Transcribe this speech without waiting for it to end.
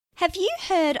Have you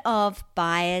heard of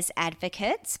buyer's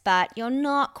advocates, but you're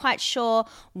not quite sure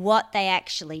what they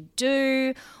actually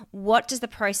do? What does the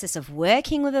process of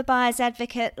working with a buyer's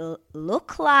advocate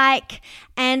look like?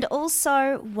 And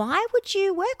also, why would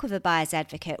you work with a buyer's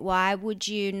advocate? Why would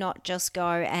you not just go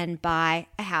and buy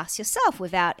a house yourself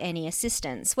without any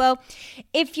assistance? Well,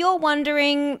 if you're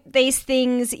wondering these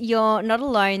things, you're not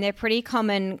alone. They're pretty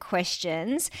common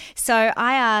questions. So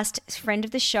I asked a friend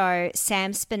of the show,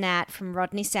 Sam Spernat from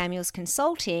Rodney Samuels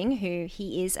Consulting, who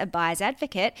he is a buyer's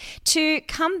advocate, to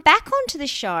come back onto the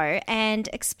show and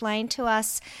explain to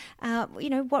us,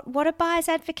 what a buyer's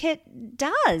advocate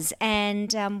does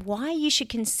and why you should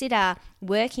consider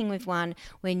working with one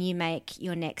when you make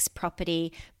your next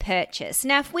property purchase.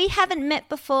 Now, if we haven't met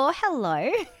before, hello.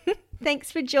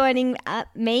 Thanks for joining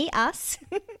us.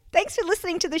 Thanks for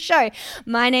listening to the show.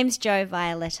 My name's Jo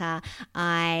Violetta.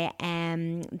 I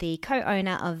am the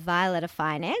co-owner of Violetta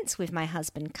Finance with my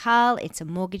husband Carl. It's a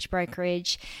mortgage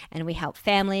brokerage, and we help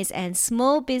families and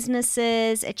small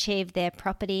businesses achieve their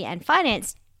property and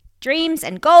finance dreams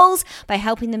and goals by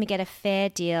helping them get a fair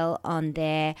deal on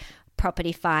their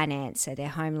property finance, so their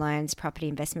home loans, property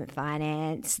investment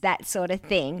finance, that sort of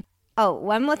thing. Oh,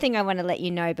 one more thing I want to let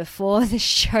you know before the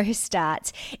show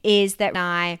starts is that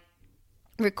I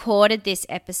recorded this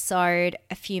episode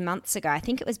a few months ago. I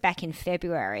think it was back in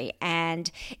February,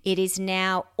 and it is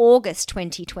now August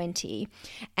 2020,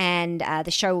 and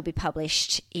the show will be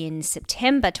published in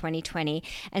September 2020.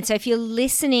 And so if you're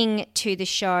listening to the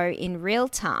show in real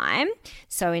time,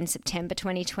 so in September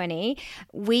 2020,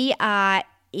 we are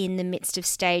in the midst of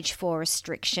stage 4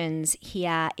 restrictions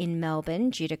here in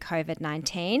Melbourne due to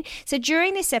COVID-19. So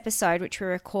during this episode, which we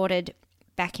recorded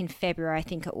back in February, I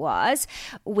think it was,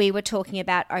 we were talking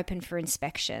about open for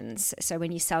inspections. So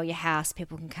when you sell your house,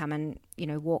 people can come and,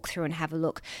 walk through and have a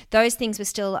look. Those things were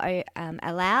still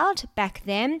allowed back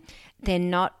then. They're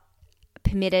not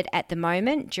permitted at the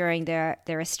moment during the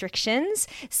restrictions.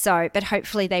 But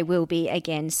hopefully they will be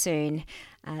again soon.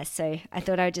 So I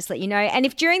thought I would just let you know. And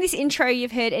if during this intro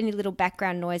you've heard any little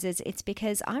background noises, it's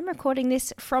because I'm recording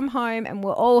this from home and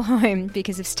we're all home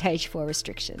because of stage 4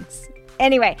 restrictions.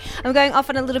 Anyway, I'm going off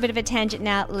on a little bit of a tangent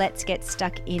now. Let's get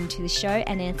stuck into the show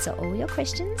and answer all your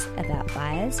questions about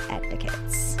buyer's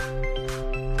advocates.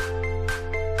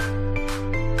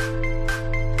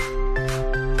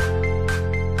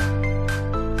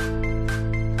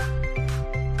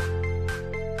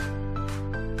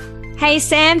 Hey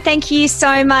Sam, thank you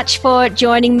so much for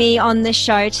joining me on the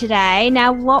show today.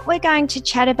 Now, what we're going to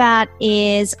chat about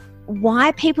is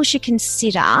why people should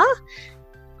consider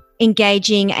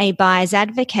engaging a buyer's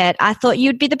advocate. I thought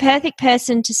you'd be the perfect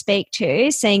person to speak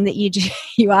to, seeing that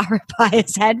you are a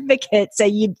buyer's advocate, so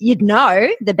you'd know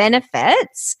the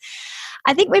benefits.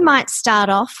 I think we might start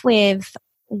off with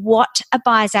what a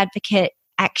buyer's advocate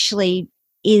actually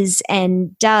is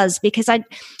and does, because I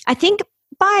think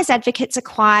buyer's advocates are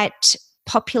quite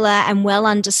popular and well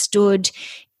understood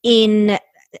in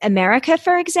America,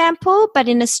 for example, but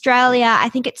in Australia, I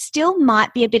think it still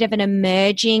might be a bit of an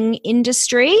emerging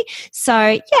industry.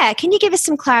 So, can you give us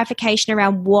some clarification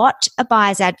around what a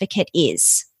buyer's advocate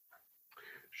is?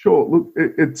 Sure. Look,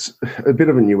 it's a bit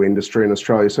of a new industry in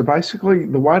Australia. So basically,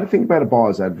 the way to think about a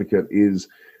buyer's advocate is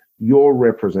your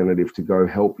representative to go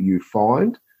help you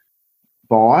find,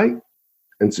 buy,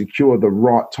 and secure the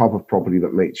right type of property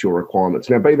that meets your requirements.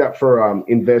 Now, be that for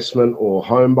investment or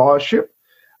home buyership,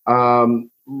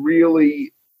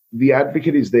 really the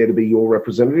advocate is there to be your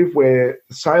representative, where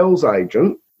the sales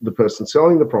agent, the person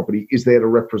selling the property, is there to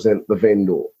represent the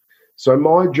vendor. So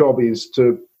my job is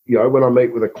to, when I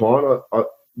meet with a client,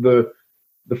 the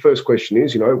first question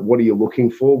is, what are you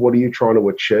looking for? What are you trying to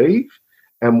achieve?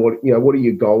 And what are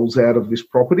your goals out of this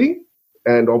property?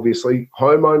 And obviously,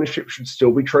 home ownership should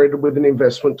still be treated with an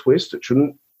investment twist. It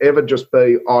shouldn't ever just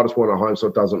be, I just want a home, so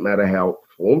it doesn't matter how it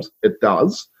performs. It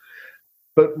does.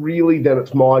 But really, then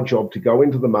it's my job to go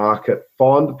into the market,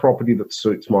 find the property that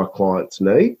suits my client's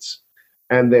needs,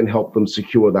 and then help them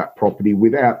secure that property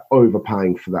without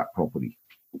overpaying for that property.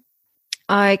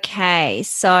 Okay,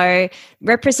 so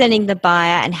representing the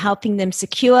buyer and helping them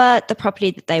secure the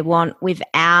property that they want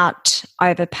without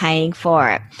overpaying for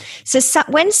it. So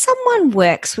when someone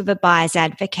works with a buyer's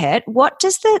advocate, what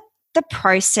does the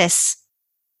process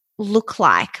look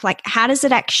like? Like, how does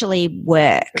it actually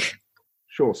work?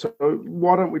 Sure. So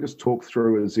why don't we just talk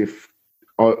through as if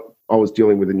I was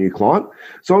dealing with a new client.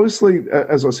 So obviously,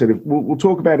 as I said, we'll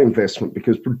talk about investment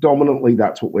because predominantly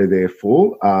that's what we're there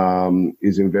for,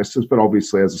 is investors. But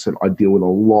obviously, as I said, I deal with a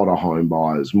lot of home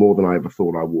buyers, more than I ever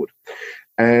thought I would.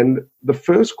 And the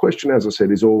first question, as I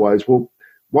said, is always, well,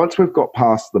 once we've got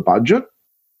past the budget,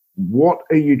 what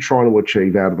are you trying to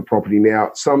achieve out of the property?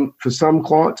 Now, for some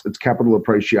clients, it's capital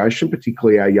appreciation,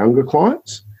 particularly our younger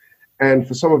clients. And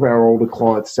for some of our older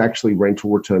clients, it's actually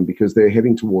rental return because they're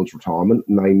heading towards retirement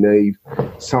and they need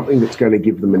something that's going to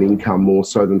give them an income more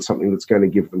so than something that's going to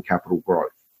give them capital growth.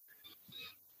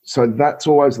 So that's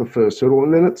always the first hurdle.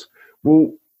 And then it's,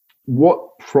 well,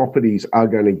 what properties are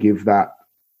going to give that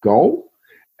goal?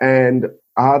 And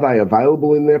are they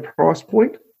available in their price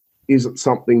point? Is it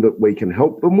something that we can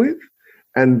help them with?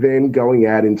 And then going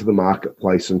out into the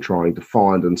marketplace and trying to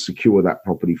find and secure that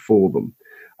property for them.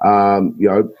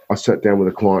 I sat down with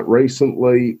a client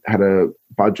recently, had a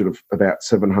budget of about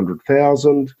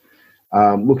 $700,000,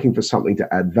 looking for something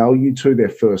to add value to their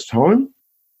first home,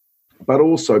 but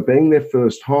also being their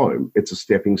first home, it's a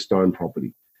stepping stone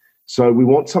property. So we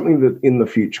want something that in the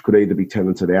future could either be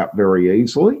tenanted out very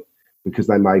easily because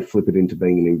they may flip it into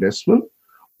being an investment,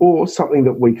 or something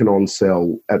that we can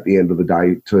on-sell at the end of the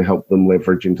day to help them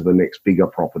leverage into the next bigger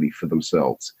property for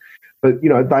themselves. But,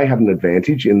 they have an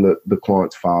advantage in that the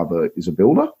client's father is a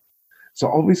builder.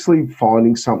 So obviously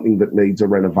finding something that needs a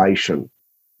renovation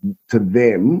to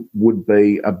them would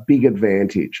be a big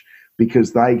advantage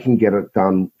because they can get it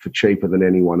done for cheaper than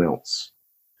anyone else.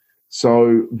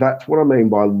 So that's what I mean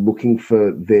by looking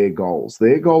for their goals.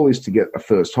 Their goal is to get a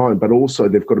first home, but also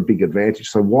they've got a big advantage.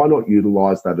 So why not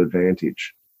utilise that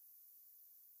advantage?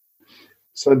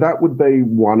 So that would be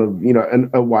one of,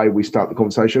 a way we start the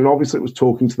conversation. And obviously it was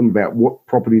talking to them about what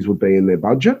properties would be in their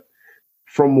budget,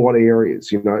 from what areas.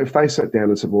 If they sat down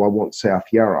and said, well, I want South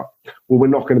Yarra, well, we're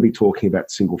not going to be talking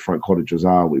about single front cottages,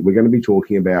 are we? We're going to be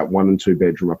talking about 1 and 2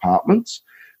 bedroom apartments.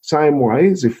 Same way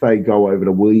as if they go over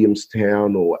to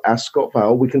Williamstown or Ascot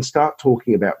Vale, we can start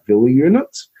talking about villa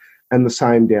units, and the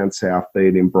same down south, be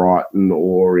it in Brighton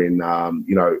or in,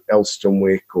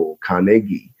 Elstonwick or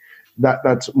Carnegie.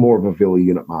 That's more of a villa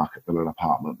unit market than an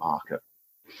apartment market.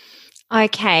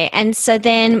 Okay. And so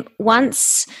then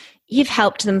once you've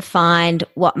helped them find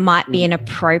what might be an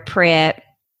appropriate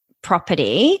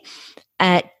property,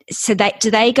 do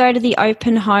they go to the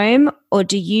open home or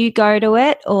do you go to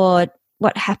it, or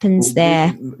what happens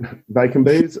there? They can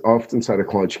be, I often say to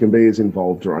clients, you can be as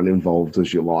involved or uninvolved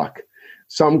as you like.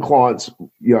 Some clients,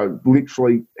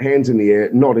 literally hands in the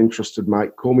air, not interested,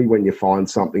 mate, call me when you find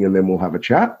something and then we'll have a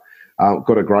chat.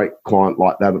 Got a great client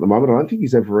like that at the moment. I don't think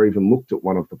he's ever even looked at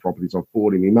one of the properties I've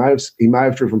bought him. He may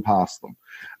have driven past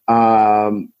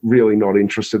them. Really not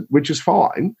interested, which is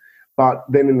fine. But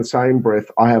then in the same breath,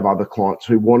 I have other clients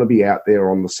who want to be out there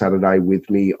on the Saturday with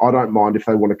me. I don't mind if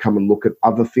they want to come and look at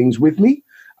other things with me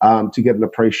to get an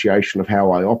appreciation of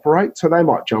how I operate. So they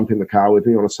might jump in the car with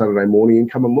me on a Saturday morning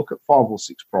and come and look at 5 or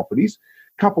 6 properties.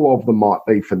 A couple of them might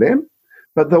be for them.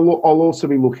 But I'll also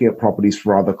be looking at properties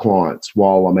for other clients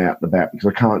while I'm out and about because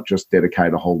I can't just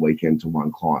dedicate a whole weekend to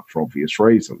one client for obvious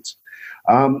reasons.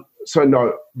 So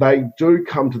no, they do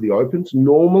come to the opens.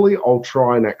 Normally, I'll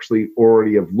try and actually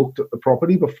already have looked at the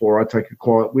property before I take a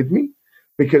client with me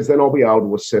because then I'll be able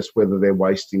to assess whether they're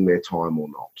wasting their time or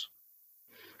not.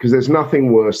 Because there's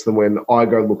nothing worse than when I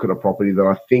go look at a property that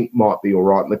I think might be all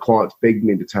right and the client's begged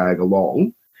me to tag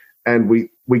along and we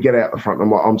get out the front and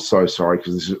I'm like, I'm so sorry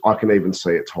because I can even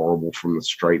see it's horrible from the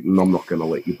street and I'm not going to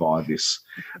let you buy this.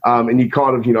 And you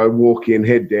kind of, walk in,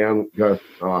 head down, go,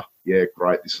 oh, yeah,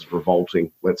 great, this is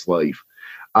revolting, let's leave.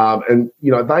 And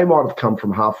they might have come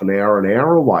from half an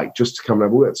hour away just to come and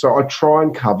have a look at it. So I try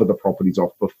and cover the properties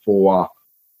off before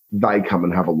they come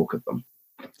and have a look at them.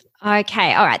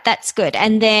 Okay, all right, that's good.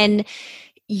 And then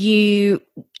you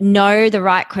know the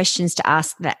right questions to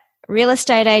ask that real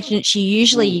estate agents. You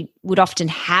usually would often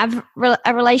have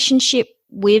a relationship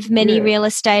with many real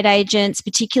estate agents,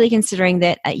 particularly considering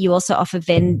that you also offer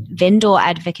vendor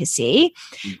advocacy.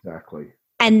 Exactly.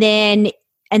 And then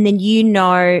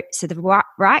so the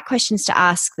right questions to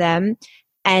ask them,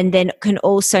 and then can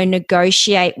also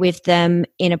negotiate with them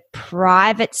in a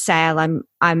private sale,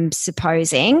 I'm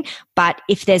supposing. But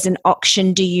if there's an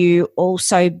auction, do you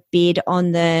also bid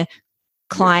on the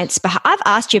client's behalf? I've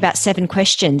asked you about 7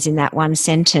 questions in that one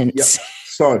sentence. Yep.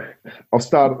 So I'll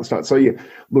start at the start. So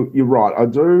look, you're right. I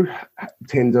do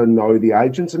tend to know the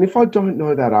agents. And if I don't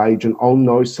know that agent, I'll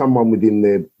know someone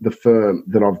within the firm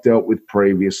that I've dealt with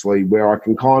previously where I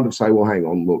can kind of say, well, hang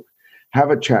on, look, have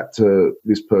a chat to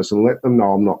this person, let them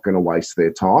know I'm not going to waste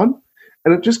their time.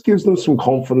 And it just gives them some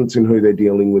confidence in who they're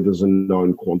dealing with as a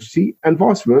known quantity, and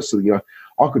vice versa.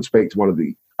 I could speak to one of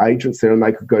the agents there and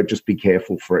they could go, just be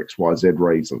careful for XYZ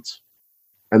reasons.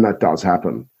 And that does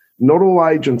happen. Not all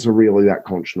agents are really that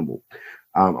conscionable.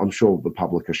 I'm sure the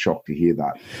public are shocked to hear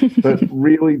that. But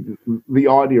really, the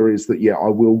idea is that, I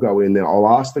will go in there. I'll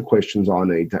ask the questions I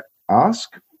need to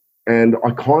ask. And I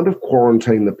kind of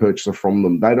quarantine the purchaser from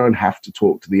them. They don't have to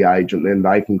talk to the agent. Then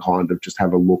they can kind of just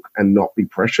have a look and not be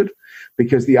pressured,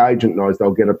 because the agent knows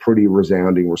they'll get a pretty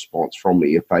resounding response from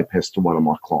me if they pester one of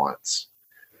my clients.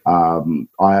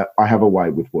 I have a way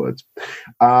with words.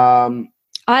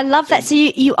 I love that. So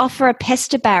you offer a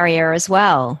pester barrier as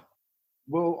well.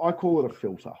 Well, I call it a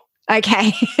filter.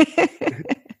 Okay.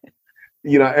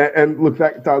 And look,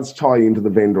 that does tie into the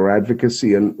vendor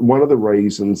advocacy. And one of the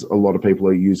reasons a lot of people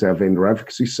who use our vendor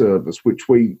advocacy service, which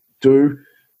we do,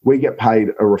 we get paid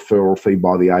a referral fee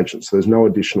by the agent. So there's no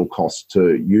additional cost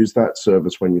to use that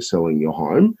service when you're selling your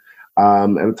home.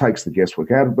 And it takes the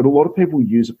guesswork out of it. But a lot of people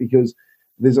use it because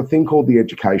there's a thing called the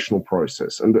educational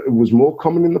process. And it was more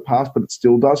common in the past, but it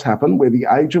still does happen, where the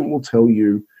agent will tell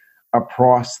you a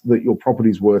price that your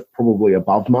property's worth probably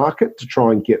above market to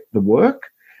try and get the work.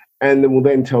 And then we'll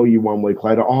then tell you 1 week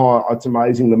later, oh, it's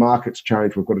amazing, the market's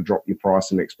changed, we've got to drop your price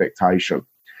and expectation.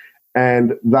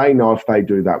 And they know if they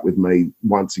do that with me,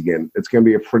 once again, it's going to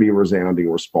be a pretty resounding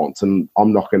response, and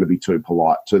I'm not going to be too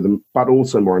polite to them. But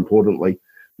also, more importantly,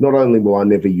 not only will I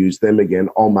never use them again,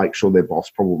 I'll make sure their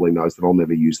boss probably knows that I'll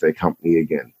never use their company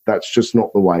again. That's just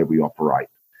not the way we operate.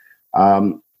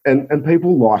 And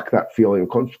people like that feeling,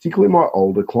 particularly my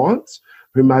older clients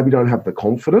who maybe don't have the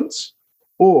confidence,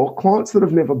 or clients that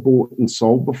have never bought and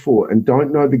sold before and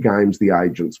don't know the games the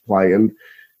agents play. And,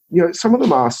 some of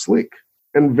them are slick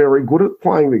and very good at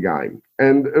playing the game.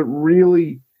 And it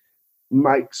really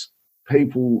makes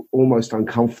people almost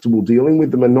uncomfortable dealing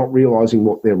with them and not realising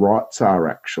what their rights are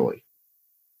actually.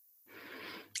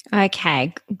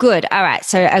 Okay, good. All right.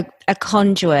 So a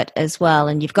conduit as well,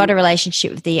 and you've got a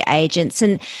relationship with the agents.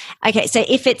 And okay, so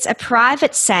if it's a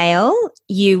private sale,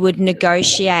 you would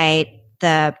negotiate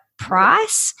the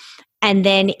price, and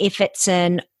then if it's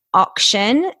an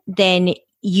auction, then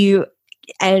you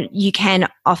can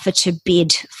offer to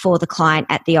bid for the client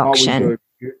at the auction.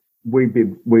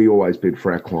 We always bid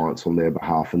for our clients on their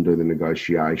behalf and do the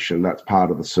negotiation. That's part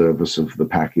of the service of the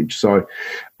package. So,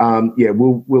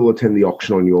 we'll attend the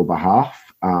auction on your behalf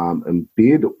and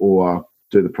bid, or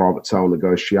do the private sale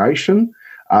negotiation.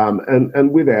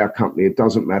 And with our company, it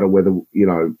doesn't matter whether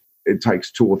it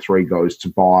takes 2 or 3 goes to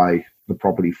buy the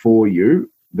property for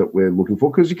you that we're looking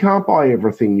for, because you can't buy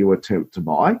everything you attempt to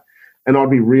buy. And I'd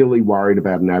be really worried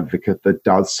about an advocate that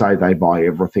does say they buy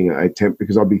everything they attempt,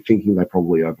 because I'd be thinking they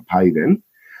probably overpay then.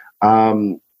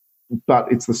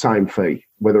 But it's the same fee,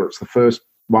 whether it's the first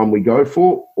one we go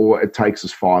for or it takes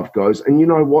us 5 goes. And you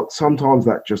know what? Sometimes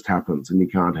that just happens and you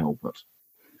can't help it.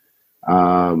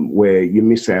 Where you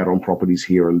miss out on properties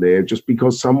here and there just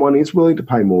because someone is willing to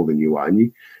pay more than you are.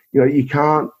 And you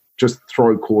can't just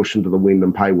throw caution to the wind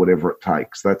and pay whatever it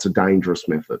takes. That's a dangerous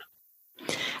method.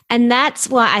 And that's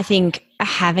why I think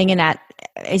having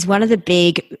is one of the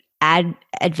big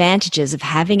advantages of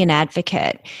having an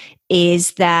advocate,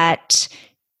 is that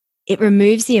it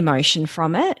removes the emotion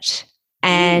from it.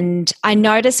 And I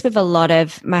notice with a lot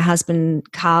of my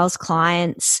husband Carl's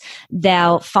clients,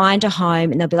 they'll find a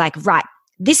home and they'll be like, right,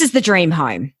 this is the dream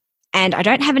home. And I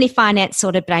don't have any finance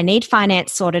sorted, but I need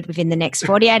finance sorted within the next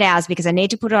 48 hours because I need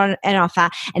to put on an offer.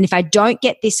 And if I don't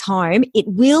get this home, it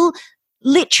will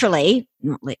literally,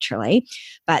 not literally,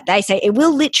 but they say it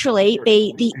will literally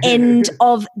be the end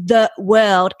of the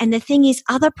world. And the thing is,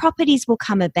 other properties will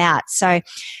come about. So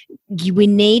we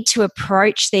need to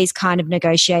approach these kind of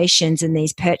negotiations and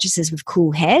these purchases with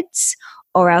cool heads,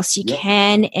 or else you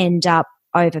can end up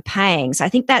overpaying. So I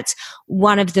think that's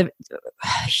one of the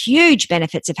huge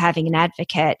benefits of having an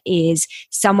advocate, is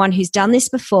someone who's done this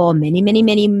before many, many,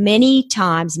 many, many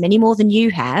times, many more than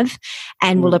you have,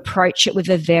 and will approach it with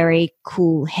a very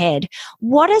cool head.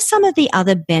 What are some of the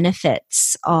other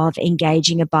benefits of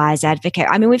engaging a buyer's advocate?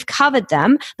 I mean, we've covered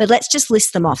them, but let's just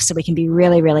list them off so we can be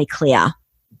really, really clear.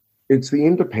 It's the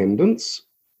independence.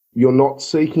 You're not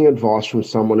seeking advice from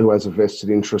someone who has a vested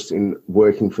interest in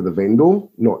working for the vendor,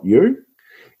 not you.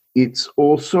 It's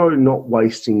also not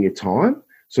wasting your time.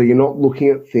 So you're not looking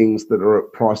at things that are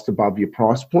priced above your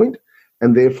price point,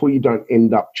 and therefore you don't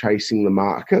end up chasing the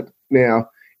market. Now,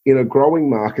 in a growing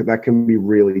market, that can be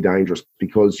really dangerous,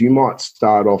 because you might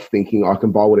start off thinking I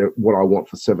can buy what I want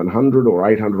for 700 or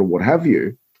 800 or what have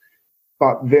you.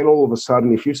 But then all of a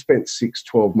sudden, if you've spent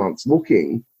 6-12 months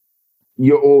looking,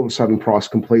 you're all of a sudden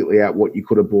priced completely out what you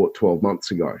could have bought 12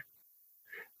 months ago.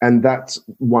 And that's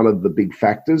one of the big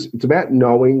factors. It's about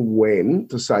knowing when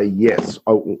to say, yes,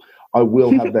 I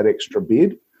will have that extra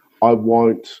bid. I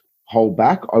won't hold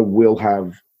back. I will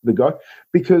have the go.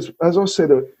 Because as I said,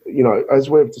 as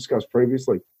we've discussed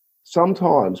previously,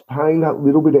 sometimes paying that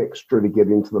little bit extra to get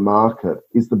into the market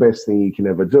is the best thing you can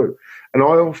ever do. And I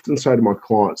often say to my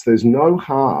clients, there's no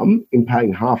harm in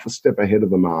paying half a step ahead of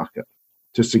the market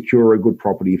to secure a good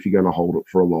property if you're going to hold it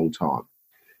for a long time.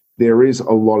 There is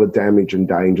a lot of damage and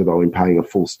danger, though, in paying a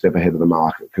full step ahead of the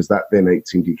market, because that then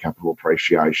eats into your capital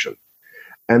appreciation.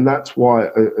 And that's why,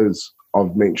 as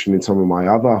I've mentioned in some of my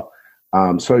other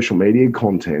social media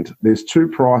content, there's two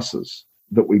prices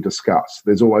that we discuss.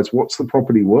 There's always what's the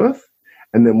property worth,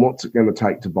 and then what's it going to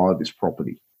take to buy this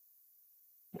property,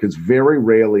 because very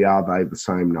rarely are they the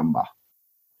same number.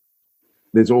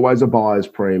 There's always a buyer's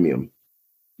premium.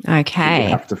 Okay. You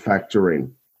have to factor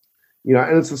in. You know,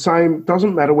 and it's the same,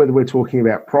 doesn't matter whether we're talking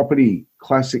about property,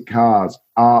 classic cars,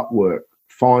 artwork,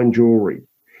 fine jewelry.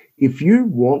 If you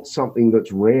want something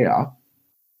that's rare,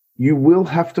 you will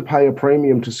have to pay a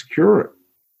premium to secure it.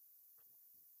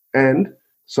 And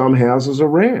some houses are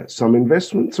rare, some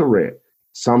investments are rare,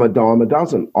 some are dime a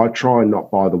dozen. I try and not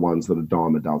buy the ones that are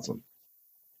dime a dozen,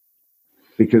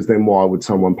 because then why would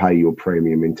someone pay you a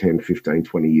premium in 10, 15,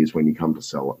 20 years when you come to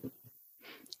sell it?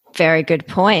 Very good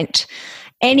point.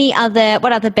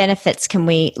 What other benefits can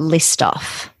we list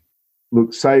off?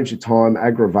 Look, saves you time,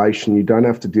 aggravation. You don't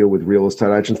have to deal with real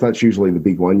estate agents. That's usually the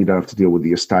big one. You don't have to deal with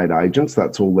the estate agents.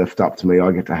 That's all left up to me.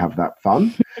 I get to have that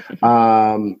fun.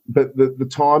 But the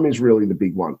time is really the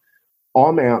big one.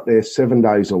 I'm out there 7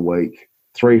 days a week,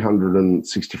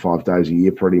 365 days a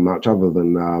year pretty much, other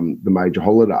than the major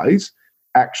holidays,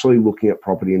 actually looking at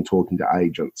property and talking to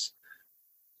agents.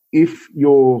 If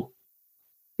you're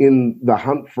in the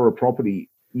hunt for a property,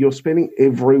 you're spending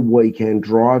every weekend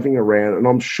driving around, and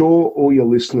I'm sure all your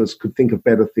listeners could think of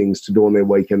better things to do on their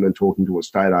weekend than talking to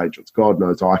estate agents. God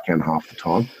knows I can half the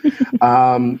time,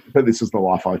 but this is the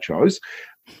life I chose.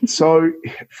 So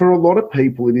for a lot of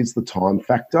people, it is the time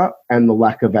factor and the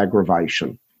lack of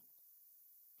aggravation.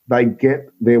 They get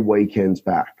their weekends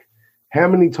back. How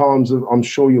many times, I'm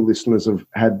sure your listeners have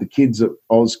had the kids at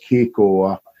Auskick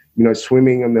or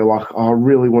swimming, and they're like, oh, I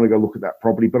really want to go look at that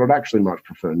property, but I'd actually much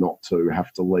prefer not to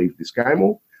have to leave this game.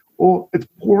 Or it's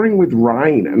pouring with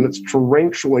rain and it's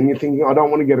torrential, and you're thinking, I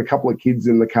don't want to get a couple of kids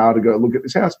in the car to go look at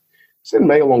this house. Send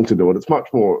me along to do it. It's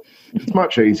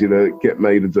much easier to get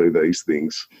me to do these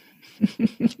things.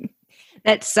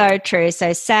 That's so true.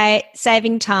 So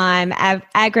saving time,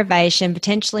 aggravation,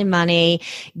 potentially money,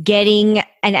 getting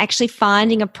and actually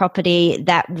finding a property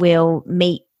that will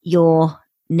meet your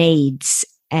needs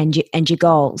and your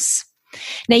goals.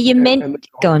 Now you mentioned,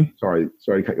 go on. Sorry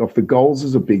to cut you off. The goals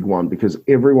is a big one, because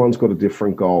everyone's got a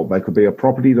different goal. They could be a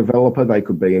property developer, they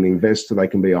could be an investor, they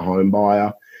can be a home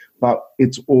buyer, but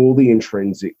it's all the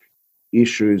intrinsic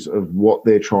issues of what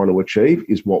they're trying to achieve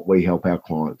is what we help our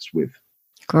clients with.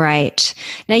 Great.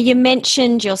 Now, you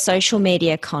mentioned your social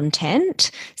media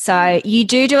content. So you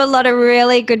do a lot of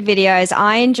really good videos.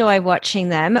 I enjoy watching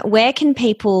them. Where can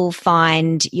people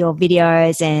find your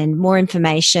videos and more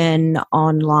information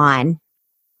online?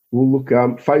 Well, look,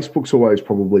 Facebook's always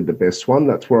probably the best one.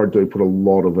 That's where I do put a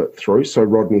lot of it through. So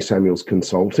Rodney Samuels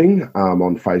Consulting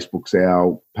on Facebook's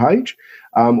our page,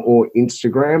 or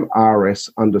Instagram,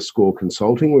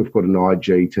 RS_consulting. We've got an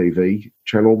IGTV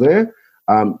channel there.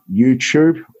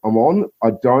 YouTube, I'm on.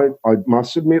 I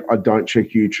must admit, I don't check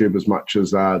YouTube as much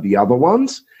as the other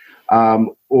ones.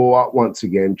 Or once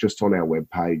again, just on our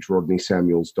webpage,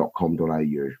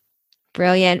 rodneysamuels.com.au.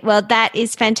 Brilliant. Well, that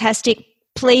is fantastic.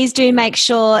 Please do make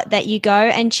sure that you go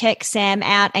and check Sam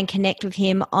out and connect with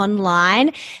him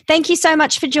online. Thank you so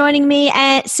much for joining me,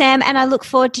 Sam, and I look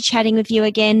forward to chatting with you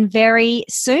again very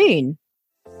soon.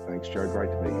 Thanks, Joe.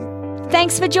 Great to be here.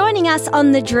 Thanks for joining us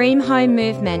on the Dream Home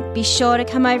Movement. Be sure to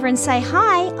come over and say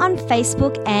hi on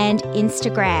Facebook and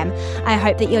Instagram. I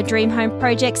hope that your dream home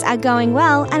projects are going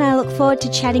well, and I look forward to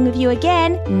chatting with you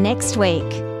again next week.